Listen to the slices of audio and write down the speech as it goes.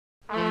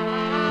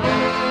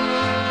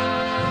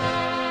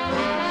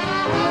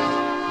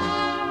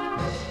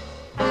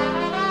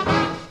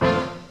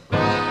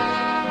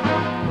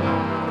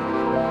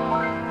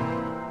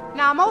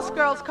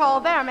girls call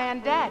their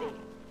man Daddy,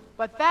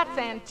 but that's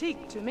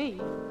antique to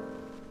me.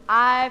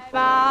 I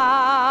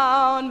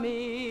found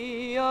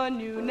me a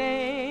new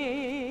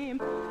name,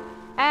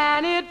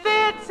 and it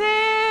fits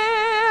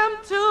him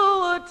to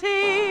a T.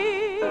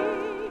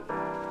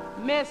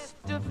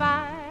 Mr.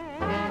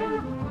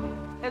 Fine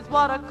is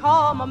what I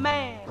call my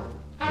man.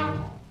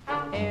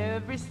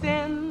 Ever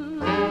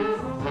since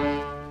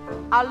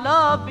our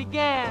love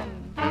began,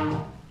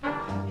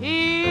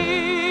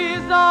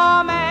 he's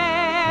a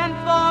man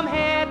from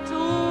head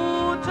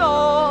to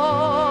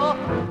toe.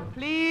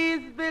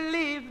 Please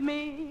believe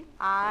me,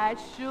 I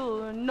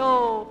sure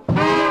know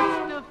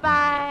Mr.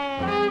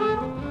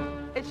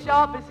 Fine, as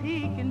sharp as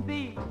he can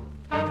be,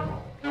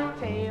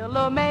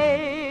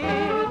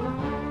 tailor-made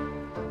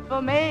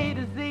from A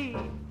to Z.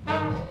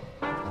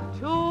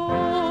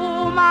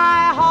 To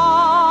my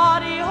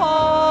heart he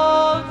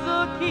holds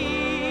the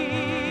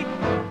key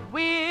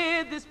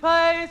with his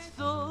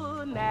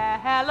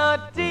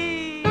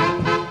personality.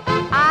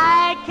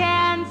 I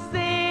can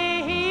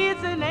say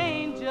he's an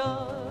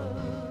angel.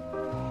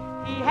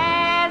 He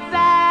has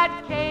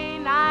that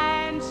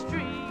canine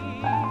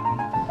streak,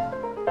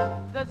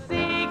 the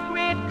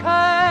secret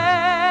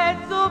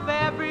curse of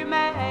every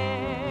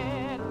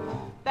man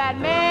that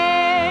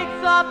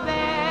makes up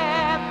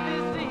their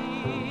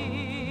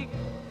physique.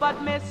 But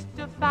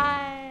Mr.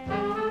 Fine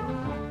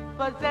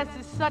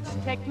possesses such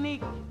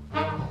technique,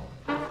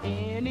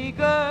 any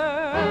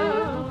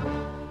girl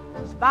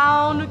is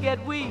bound to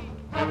get weak.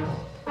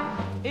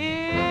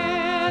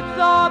 It's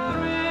a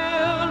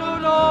thrill to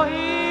know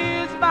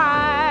he's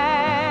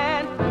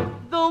fine,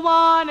 the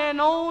one and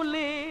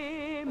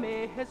only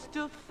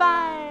Mr.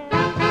 Fine.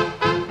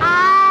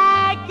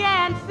 I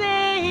can't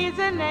say he's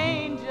an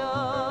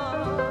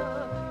angel.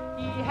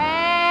 He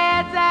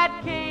has that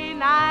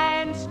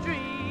canine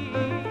streak,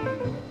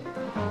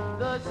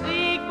 the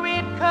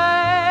secret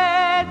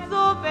curse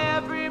of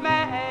every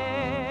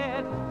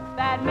man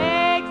that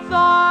makes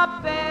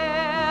up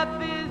their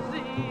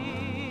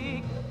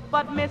physique.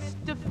 But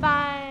Mr.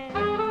 Fine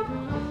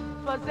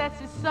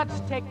possesses such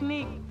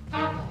technique,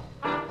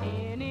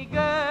 any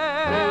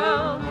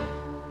girl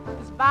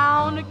is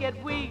bound to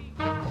get weak.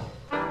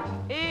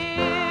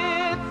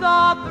 It's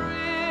a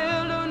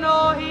thrill to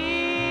know he